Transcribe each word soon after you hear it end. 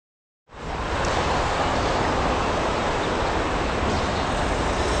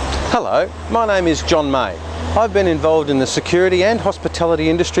Hello, my name is John May. I've been involved in the security and hospitality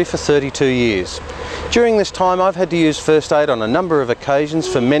industry for 32 years. During this time I've had to use first aid on a number of occasions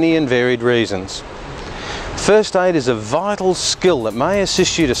for many and varied reasons. First aid is a vital skill that may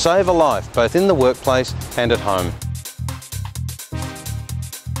assist you to save a life both in the workplace and at home.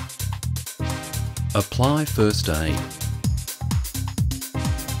 Apply first aid.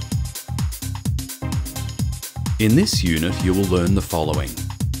 In this unit you will learn the following.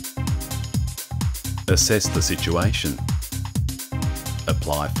 Assess the situation.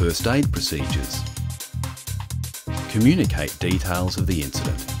 Apply first aid procedures. Communicate details of the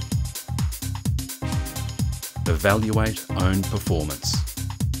incident. Evaluate own performance.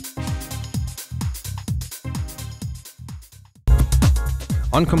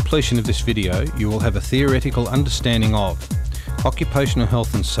 On completion of this video, you will have a theoretical understanding of occupational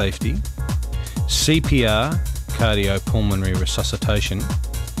health and safety, CPR, cardiopulmonary resuscitation,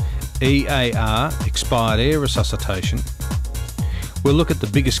 EAR, expired air resuscitation. We'll look at the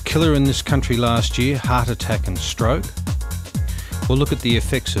biggest killer in this country last year, heart attack and stroke. We'll look at the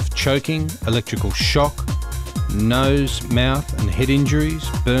effects of choking, electrical shock, nose, mouth and head injuries,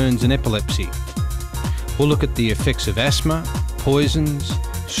 burns and epilepsy. We'll look at the effects of asthma, poisons,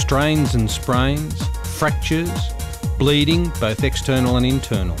 strains and sprains, fractures, bleeding, both external and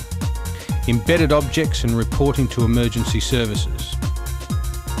internal, embedded objects and reporting to emergency services,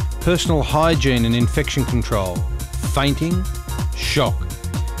 personal hygiene and infection control, fainting, shock,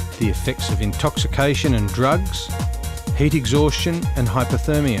 the effects of intoxication and drugs, heat exhaustion and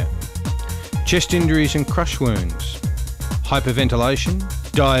hypothermia, chest injuries and crush wounds, hyperventilation,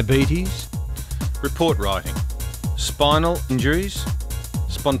 diabetes, report writing, spinal injuries,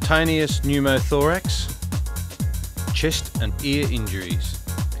 spontaneous pneumothorax, chest and ear injuries,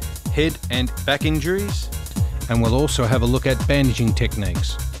 head and back injuries, and we'll also have a look at bandaging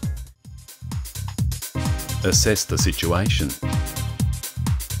techniques. Assess the situation.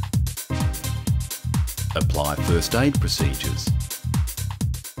 Apply first aid procedures.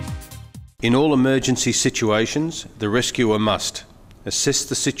 In all emergency situations, the rescuer must assess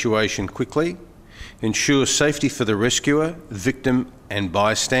the situation quickly, ensure safety for the rescuer, victim and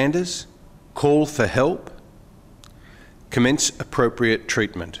bystanders, call for help, commence appropriate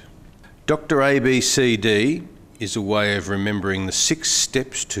treatment. Dr. ABCD is a way of remembering the 6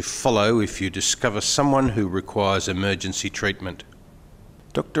 steps to follow if you discover someone who requires emergency treatment.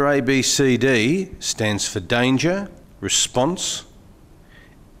 Dr. ABCD stands for danger, response,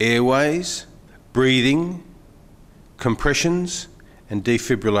 airways, breathing, compressions and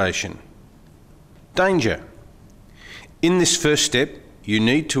defibrillation. Danger. In this first step, you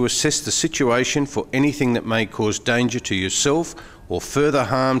need to assess the situation for anything that may cause danger to yourself or further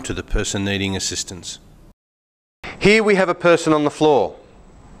harm to the person needing assistance. Here we have a person on the floor.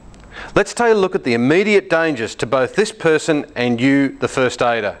 Let's take a look at the immediate dangers to both this person and you, the first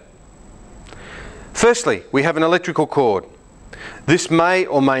aider. Firstly, we have an electrical cord. This may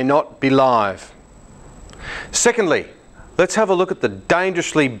or may not be live. Secondly, let's have a look at the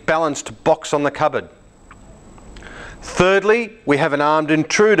dangerously balanced box on the cupboard. Thirdly, we have an armed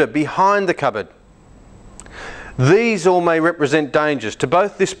intruder behind the cupboard. These all may represent dangers to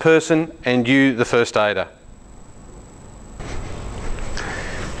both this person and you, the first aider.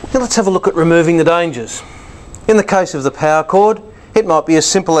 Now let's have a look at removing the dangers. In the case of the power cord, it might be as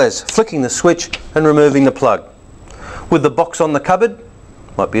simple as flicking the switch and removing the plug. With the box on the cupboard,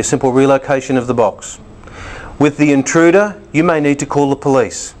 might be a simple relocation of the box. With the intruder, you may need to call the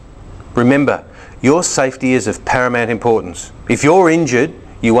police. Remember, your safety is of paramount importance. If you're injured,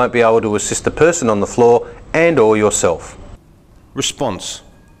 you won't be able to assist the person on the floor and/or yourself. Response.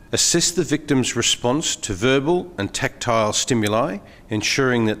 Assess the victim's response to verbal and tactile stimuli,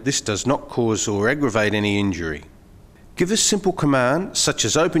 ensuring that this does not cause or aggravate any injury. Give a simple command such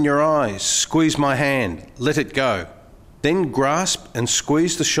as open your eyes, squeeze my hand, let it go. Then grasp and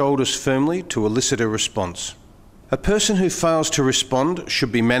squeeze the shoulders firmly to elicit a response. A person who fails to respond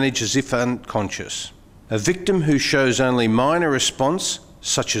should be managed as if unconscious. A victim who shows only minor response,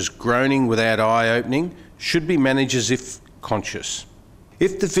 such as groaning without eye opening, should be managed as if conscious.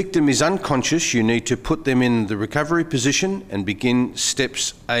 If the victim is unconscious, you need to put them in the recovery position and begin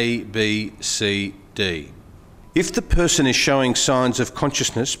steps A, B, C, D. If the person is showing signs of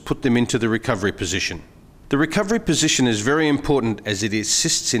consciousness, put them into the recovery position. The recovery position is very important as it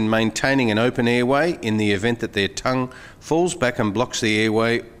assists in maintaining an open airway in the event that their tongue falls back and blocks the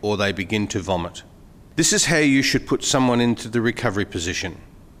airway or they begin to vomit. This is how you should put someone into the recovery position.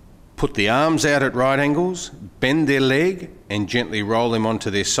 Put the arms out at right angles, bend their leg and gently roll them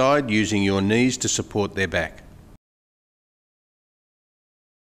onto their side using your knees to support their back.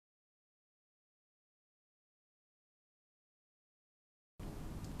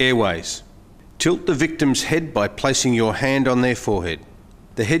 Airways. Tilt the victim's head by placing your hand on their forehead.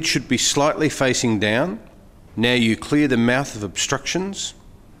 The head should be slightly facing down. Now you clear the mouth of obstructions.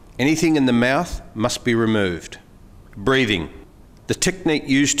 Anything in the mouth must be removed. Breathing. The technique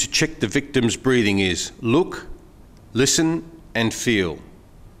used to check the victim's breathing is look, listen and feel.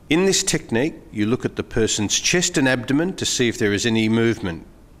 In this technique, you look at the person's chest and abdomen to see if there is any movement.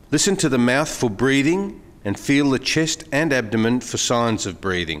 Listen to the mouth for breathing and feel the chest and abdomen for signs of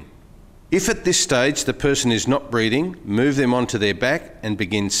breathing. If at this stage the person is not breathing, move them onto their back and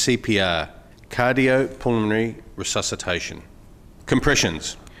begin CPR, cardiopulmonary resuscitation.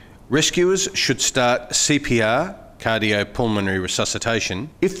 Compressions. Rescuers should start CPR, cardiopulmonary resuscitation,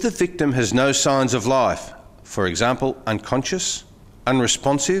 if the victim has no signs of life, for example, unconscious,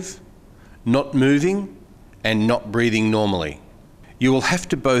 unresponsive, not moving, and not breathing normally. You will have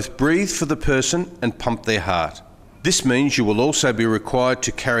to both breathe for the person and pump their heart. This means you will also be required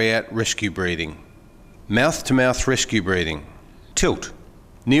to carry out rescue breathing. Mouth-to-mouth rescue breathing. Tilt.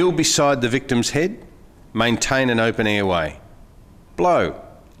 Kneel beside the victim's head. Maintain an open airway. Blow.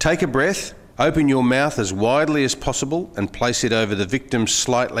 Take a breath. Open your mouth as widely as possible and place it over the victim's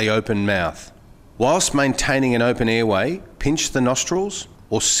slightly open mouth. Whilst maintaining an open airway, pinch the nostrils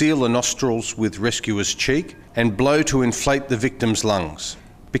or seal the nostrils with rescuer's cheek and blow to inflate the victim's lungs.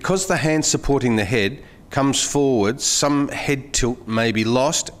 Because the hand supporting the head comes forward, some head tilt may be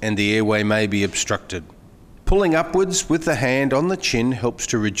lost and the airway may be obstructed. Pulling upwards with the hand on the chin helps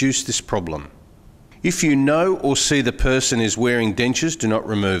to reduce this problem. If you know or see the person is wearing dentures, do not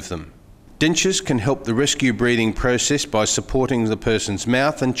remove them. Dentures can help the rescue breathing process by supporting the person's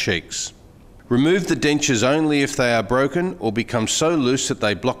mouth and cheeks. Remove the dentures only if they are broken or become so loose that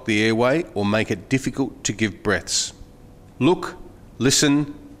they block the airway or make it difficult to give breaths. Look,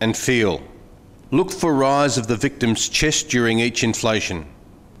 listen and feel. Look for rise of the victim's chest during each inflation.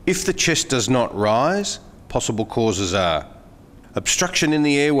 If the chest does not rise, possible causes are obstruction in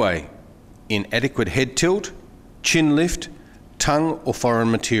the airway, inadequate head tilt, chin lift, tongue or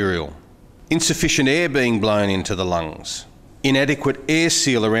foreign material, insufficient air being blown into the lungs, inadequate air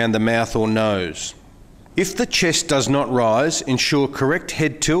seal around the mouth or nose. If the chest does not rise, ensure correct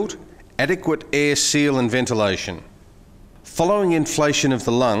head tilt, adequate air seal and ventilation. Following inflation of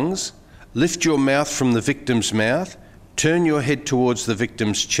the lungs, lift your mouth from the victim's mouth, turn your head towards the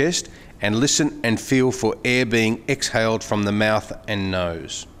victim's chest and listen and feel for air being exhaled from the mouth and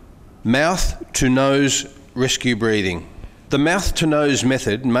nose. Mouth to nose rescue breathing. The mouth to nose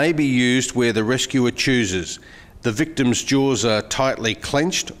method may be used where the rescuer chooses. The victim's jaws are tightly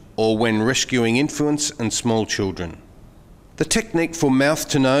clenched or when rescuing infants and small children. The technique for mouth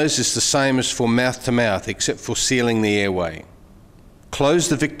to nose is the same as for mouth to mouth except for sealing the airway. Close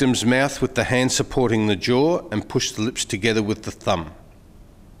the victim's mouth with the hand supporting the jaw and push the lips together with the thumb.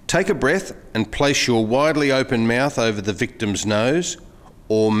 Take a breath and place your widely open mouth over the victim's nose,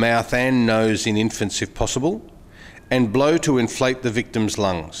 or mouth and nose in infants if possible, and blow to inflate the victim's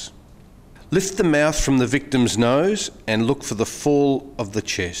lungs. Lift the mouth from the victim's nose and look for the fall of the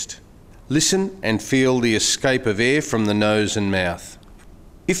chest. Listen and feel the escape of air from the nose and mouth.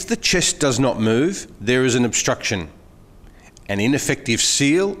 If the chest does not move, there is an obstruction, an ineffective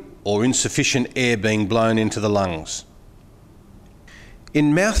seal or insufficient air being blown into the lungs.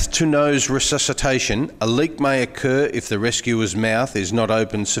 In mouth-to-nose resuscitation, a leak may occur if the rescuer's mouth is not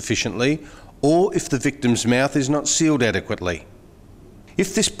opened sufficiently or if the victim's mouth is not sealed adequately.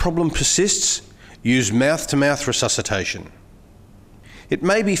 If this problem persists, use mouth-to-mouth resuscitation. It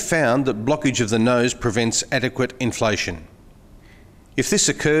may be found that blockage of the nose prevents adequate inflation. If this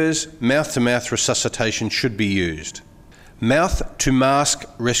occurs, mouth-to-mouth resuscitation should be used. Mouth-to-mask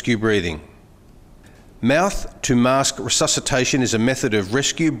rescue breathing. Mouth-to-mask resuscitation is a method of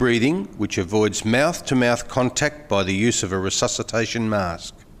rescue breathing which avoids mouth-to-mouth contact by the use of a resuscitation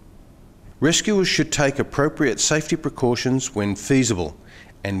mask. Rescuers should take appropriate safety precautions when feasible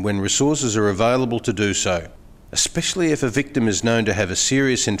and when resources are available to do so, especially if a victim is known to have a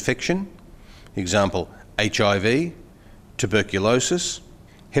serious infection, example HIV, tuberculosis,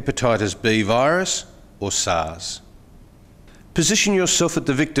 hepatitis B virus or SARS. Position yourself at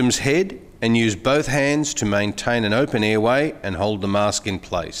the victim's head and use both hands to maintain an open airway and hold the mask in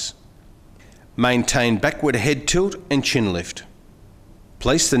place. Maintain backward head tilt and chin lift.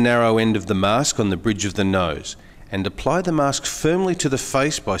 Place the narrow end of the mask on the bridge of the nose and apply the mask firmly to the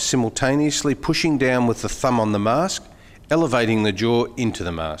face by simultaneously pushing down with the thumb on the mask, elevating the jaw into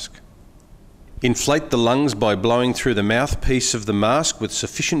the mask. Inflate the lungs by blowing through the mouthpiece of the mask with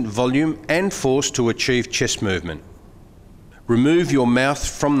sufficient volume and force to achieve chest movement. Remove your mouth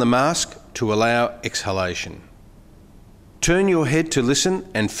from the mask to allow exhalation. Turn your head to listen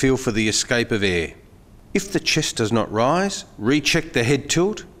and feel for the escape of air. If the chest does not rise, recheck the head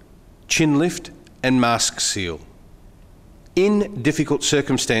tilt, chin lift and mask seal. In difficult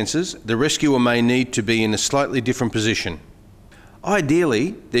circumstances, the rescuer may need to be in a slightly different position.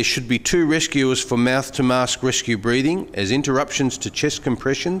 Ideally, there should be 2 rescuers for mouth-to-mask rescue breathing, as interruptions to chest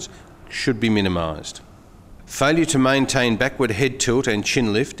compressions should be minimised. Failure to maintain backward head tilt and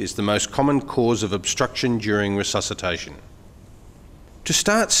chin lift is the most common cause of obstruction during resuscitation. To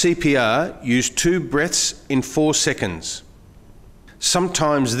start CPR, use 2 breaths in 4 seconds.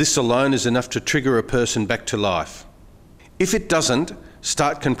 Sometimes this alone is enough to trigger a person back to life. If it doesn't,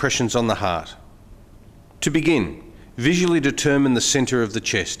 start compressions on the heart. To begin, visually determine the centre of the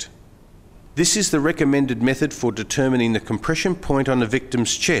chest. This is the recommended method for determining the compression point on a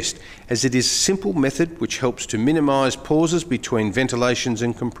victim's chest, as it is a simple method which helps to minimise pauses between ventilations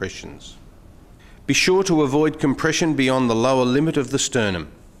and compressions. Be sure to avoid compression beyond the lower limit of the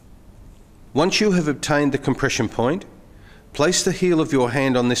sternum. Once you have obtained the compression point, place the heel of your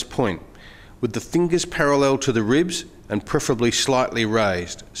hand on this point, with the fingers parallel to the ribs and preferably slightly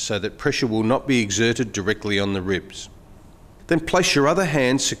raised, so that pressure will not be exerted directly on the ribs. Then place your other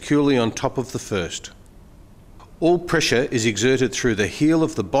hand securely on top of the first. All pressure is exerted through the heel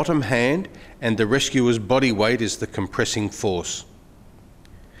of the bottom hand, and the rescuer's body weight is the compressing force.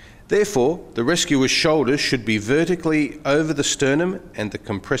 Therefore, the rescuer's shoulders should be vertically over the sternum and the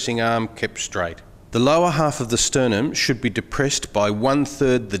compressing arm kept straight. The lower half of the sternum should be depressed by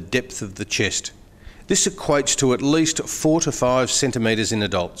 1/3 the depth of the chest. This equates to at least 4 to 5 centimetres in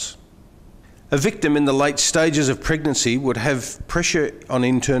adults. A victim in the late stages of pregnancy would have pressure on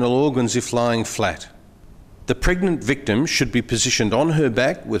internal organs if lying flat. The pregnant victim should be positioned on her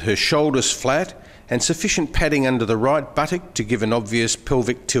back with her shoulders flat and sufficient padding under the right buttock to give an obvious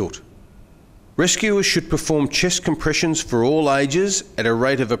pelvic tilt. Rescuers should perform chest compressions for all ages at a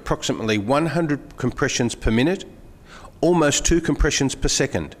rate of approximately 100 compressions per minute, almost 2 compressions per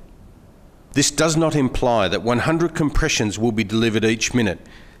second. This does not imply that 100 compressions will be delivered each minute,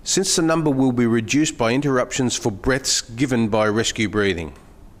 since the number will be reduced by interruptions for breaths given by rescue breathing.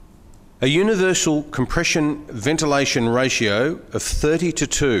 A universal compression-ventilation ratio of 30 to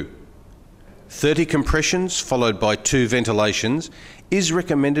 2, 30 compressions followed by 2 ventilations, is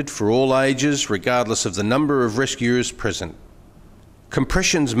recommended for all ages regardless of the number of rescuers present.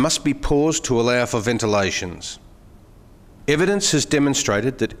 Compressions must be paused to allow for ventilations. Evidence has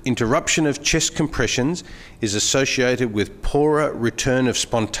demonstrated that interruption of chest compressions is associated with poorer return of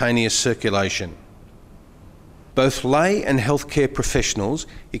spontaneous circulation. Both lay and healthcare professionals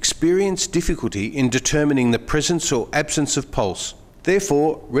experience difficulty in determining the presence or absence of pulse.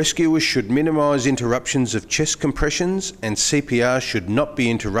 Therefore, rescuers should minimise interruptions of chest compressions, and CPR should not be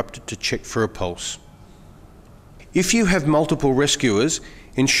interrupted to check for a pulse. If you have multiple rescuers,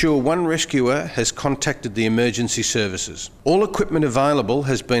 ensure one rescuer has contacted the emergency services. All equipment available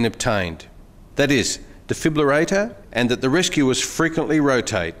has been obtained. That is, defibrillator, and that the rescuers frequently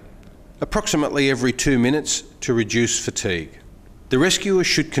rotate, approximately every 2 minutes, to reduce fatigue. The rescuer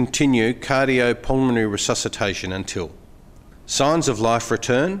should continue cardiopulmonary resuscitation until signs of life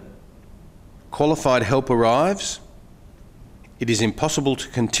return, qualified help arrives, it is impossible to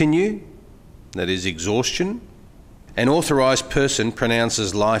continue, that is exhaustion, an authorised person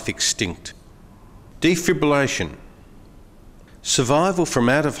pronounces life extinct. Defibrillation. Survival from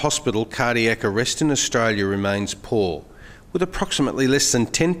out-of-hospital cardiac arrest in Australia remains poor, with approximately less than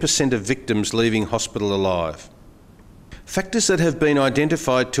 10% of victims leaving hospital alive. Factors that have been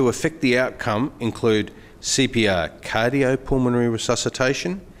identified to affect the outcome include CPR, cardiopulmonary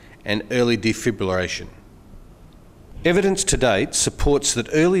resuscitation, and early defibrillation. Evidence to date supports that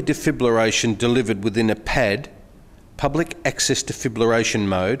early defibrillation delivered within a PAD, public access defibrillation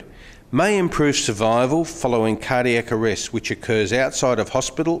mode, may improve survival following cardiac arrest, which occurs outside of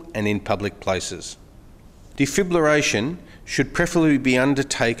hospital and in public places. Defibrillation should preferably be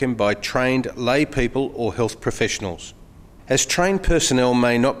undertaken by trained lay people or health professionals. As trained personnel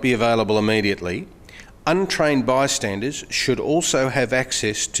may not be available immediately, untrained bystanders should also have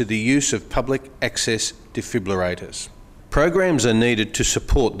access to the use of public access defibrillators. Programs are needed to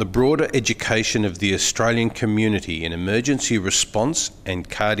support the broader education of the Australian community in emergency response and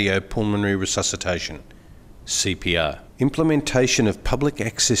cardiopulmonary resuscitation, CPR. Implementation of public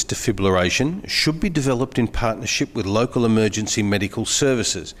access defibrillation should be developed in partnership with local emergency medical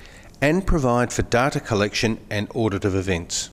services and provide for data collection and audit of events.